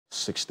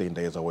16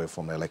 days away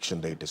from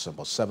election day,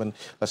 December 7.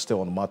 Let's stay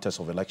on matters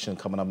of election.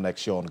 Coming up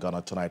next year on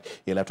Ghana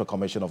Tonight, the Electoral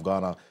Commission of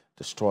Ghana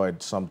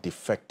destroyed some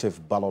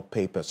defective ballot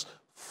papers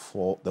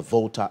for the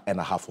Volta and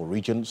Ahafo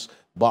regions.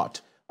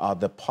 But are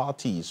the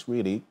parties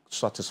really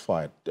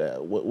satisfied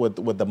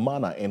with the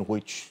manner in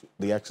which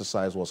the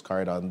exercise was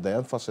carried out? And the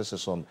emphasis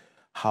is on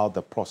how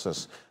the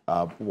process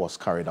was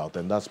carried out.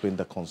 And that's been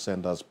the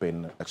concern that's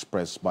been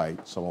expressed by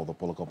some of the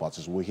political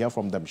parties. We'll hear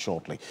from them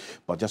shortly.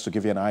 But just to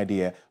give you an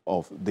idea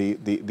of the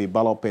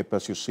ballot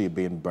papers you see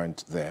being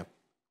burnt there,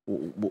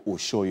 we'll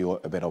show you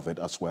a bit of it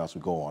as well as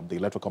we go on. The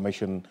Electoral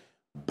Commission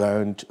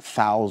burned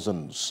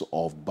thousands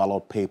of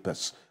ballot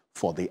papers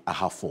for the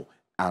Ahafo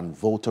and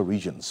Volta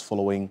regions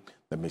following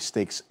the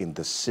mistakes in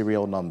the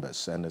serial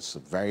numbers. And it's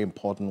very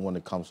important when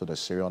it comes to the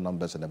serial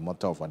numbers and the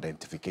matter of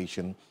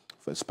identification,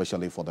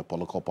 especially for the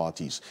political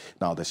parties.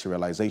 Now, the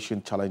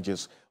serialization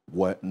challenges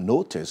were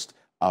noticed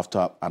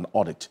after an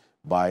audit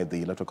by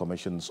the Electoral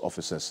Commission's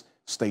officers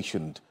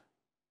stationed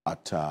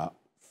at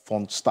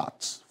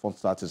Fontstats.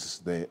 Fontstats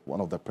is one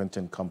of the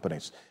printing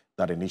companies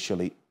that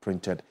initially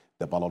printed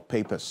the ballot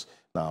papers.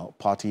 Now,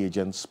 party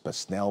agents,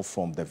 personnel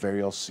from the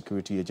various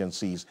security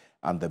agencies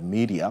and the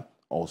media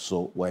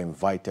also were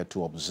invited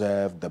to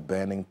observe the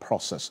burning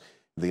process.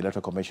 The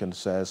Electoral Commission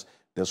says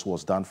this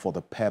was done for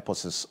the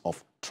purposes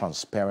of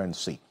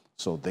transparency.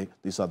 So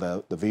these are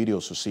the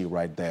videos you see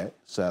right there.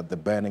 So the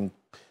burning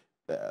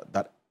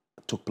that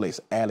took place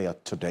earlier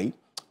today,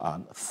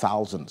 and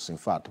thousands, in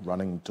fact,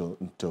 running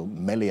into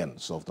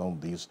millions of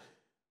these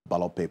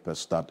ballot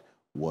papers that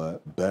were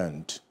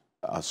burned,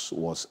 as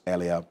was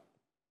earlier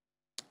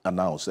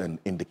announced and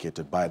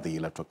indicated by the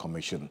Electoral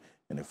Commission.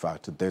 And in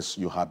fact,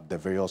 you had the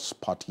various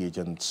party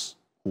agents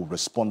who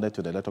responded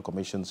to the Electoral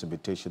Commission's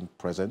invitation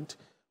present,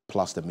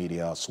 plus the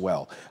media as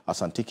well.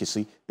 Asante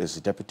Kisi is the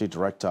Deputy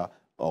Director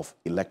of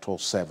Electoral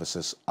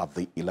Services at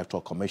the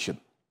Electoral Commission,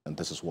 and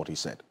this is what he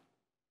said.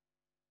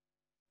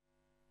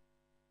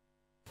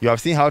 You have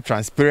seen how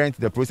transparent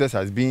the process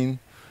has been,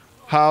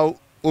 how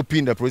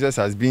open the process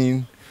has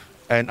been,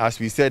 and as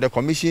we said, the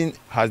Commission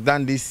has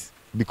done this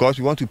because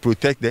we want to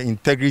protect the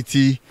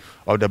integrity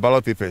of the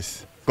ballot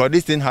papers. Because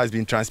this thing has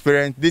been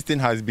transparent, this thing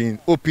has been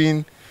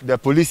open, the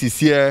police is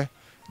here,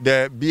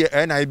 the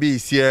NIB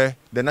is here,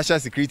 the national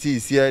security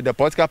is here, the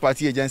political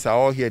party agents are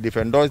all here. They've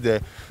endorsed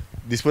the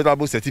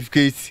disposable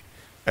certificates,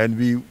 and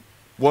we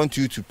want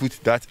you to put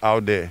that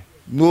out there.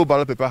 No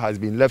ballot paper has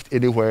been left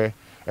anywhere,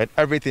 and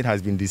everything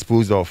has been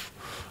disposed of.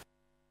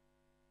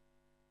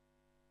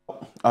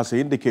 As he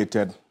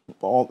indicated,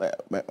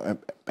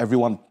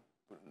 everyone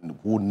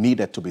who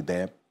needed to be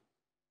there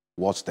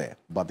was there,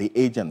 but the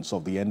agents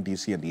of the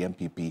NDC and the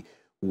MPP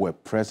who were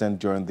present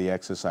during the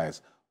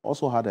exercise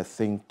also had a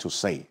thing to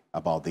say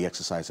about the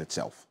exercise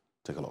itself.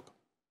 Take a look.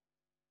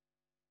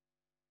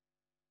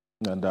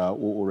 And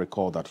we'll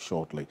recall that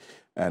shortly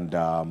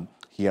and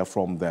hear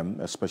from them,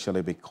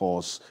 especially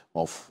because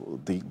of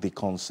the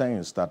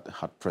concerns that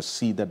had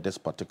preceded this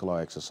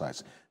particular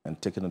exercise,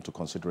 and taking into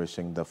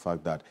consideration the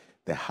fact that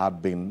there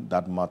had been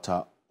that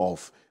matter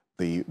of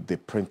the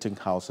printing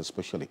house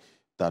especially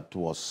that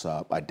was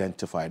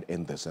identified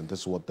in this. And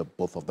this is what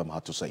both of them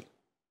had to say.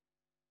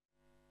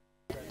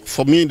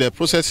 For me, the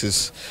process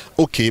is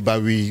okay,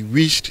 but we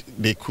wished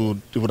they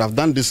would have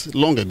done this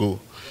long ago.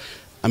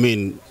 I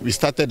mean, we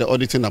started the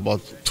auditing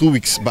about 2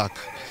 weeks back,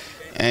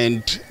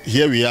 and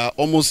here we are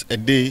almost a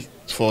day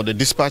for the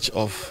dispatch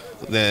of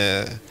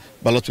the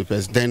ballot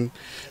papers. Then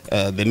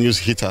the news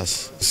hit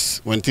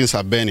us. When things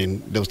are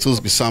burning, there will still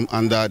be some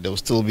under, there will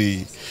still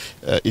be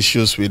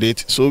issues with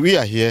it. So we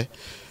are here.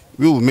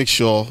 We will make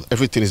sure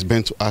everything is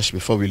burnt to ash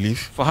before we leave.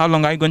 For how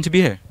long are you going to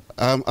be here?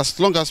 As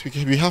long as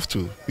we have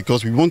to,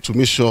 because we want to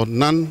make sure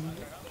none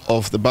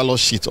of the ballot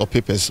sheets or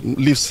papers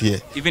lives here.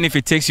 Even if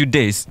it takes you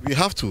days? We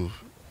have to.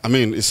 I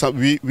mean,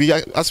 we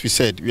are, as we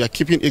said, we are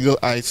keeping eagle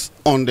eyes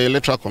on the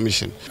Electoral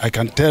Commission. I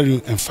can tell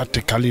you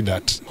emphatically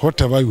that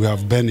whatever we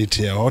have burned it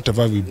here,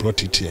 whatever we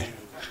brought it here,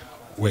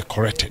 were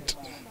corrected.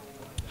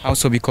 How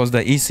so? Because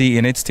the EC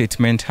in its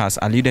statement has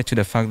alluded to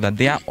the fact that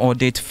their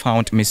audit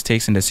found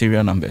mistakes in the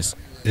serial numbers.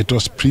 It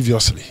was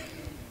previously.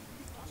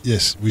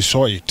 Yes, we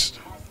saw it,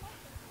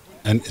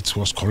 and it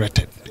was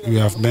corrected. We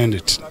have burned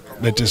it,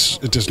 but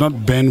it is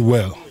not burned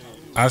well,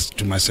 as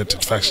to my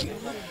satisfaction.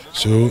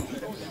 So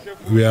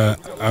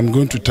I'm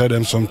going to tell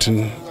them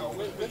something,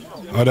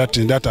 other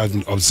thing that has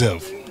been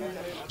observed.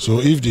 So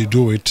if they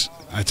do it,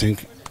 I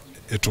think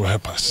it will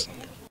help us.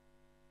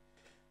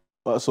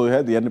 Well, so we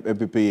had the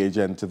MPP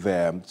agent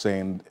there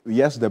saying,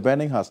 yes, the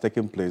burning has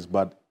taken place,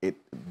 but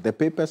the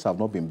papers have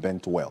not been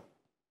burnt well.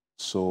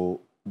 So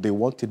they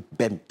want it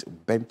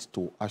bent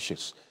to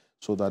ashes,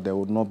 so that there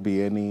would not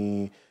be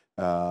any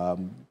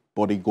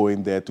body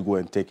going there to go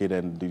and take it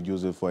and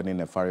use it for any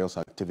nefarious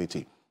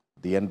activity.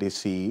 The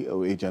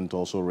NDC agent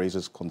also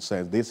raises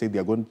concerns. They say they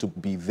are going to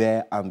be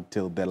there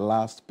until the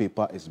last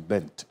paper is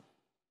bent.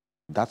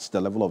 That's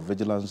the level of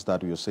vigilance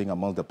that we are seeing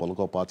among the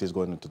political parties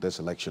going into this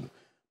election.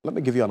 Let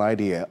me give you an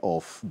idea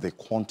of the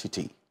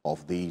quantity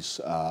of these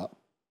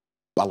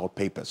ballot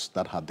papers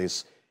that had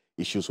this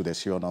issues with their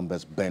serial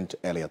numbers burnt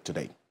earlier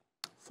today.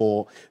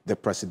 For the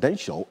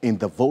presidential, in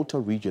the Volta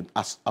region,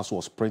 as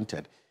was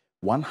printed,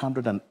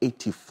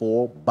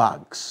 184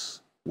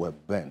 bags were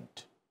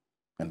burnt.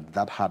 And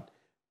that had,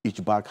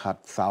 each bag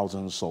had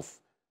thousands of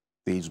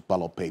these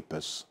ballot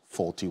papers,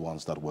 faulty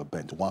ones that were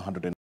burnt,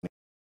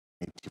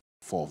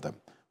 184 of them.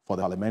 For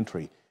the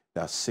parliamentary,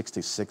 there are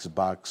 66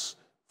 bags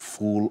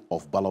full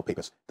of ballot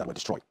papers that were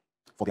destroyed.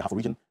 For the Ahafo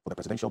region, for the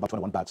presidential, about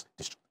 21 bags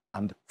destroyed.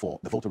 And for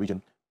the Volta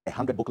region,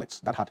 100 booklets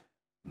that had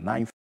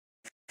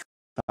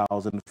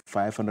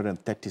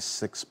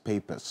 9,536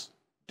 papers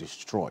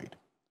destroyed.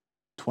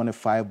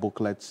 25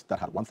 booklets that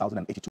had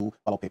 1,082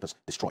 ballot papers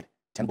destroyed.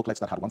 10 booklets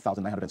that had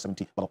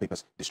 1,970 ballot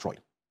papers destroyed.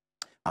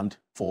 And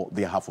for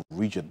the Ahafo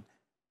region,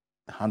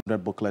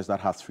 100 booklets that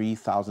have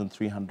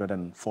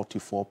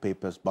 3,344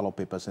 papers, ballot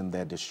papers in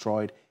there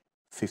destroyed.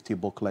 50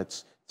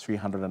 booklets,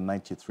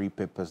 393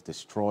 papers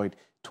destroyed.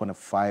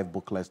 25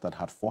 booklets that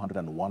had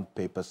 401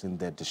 papers in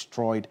there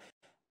destroyed.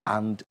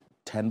 And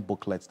 10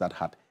 booklets that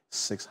had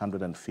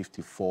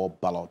 654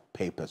 ballot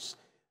papers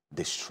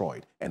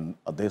destroyed. And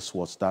this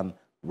was done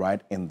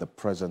right in the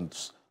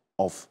presence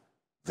of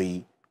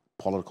the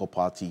political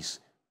parties,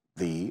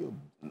 the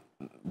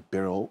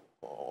Bureau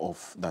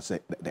of, that's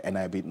it, the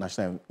NIB,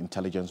 National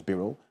Intelligence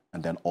Bureau,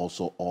 and then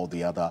also all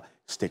the other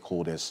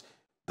stakeholders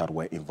that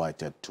were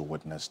invited to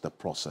witness the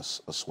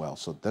process as well.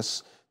 So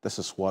this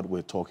is what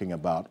we're talking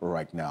about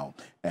right now.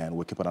 And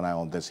we're keeping an eye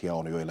on this here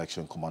on your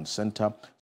Election Command Center.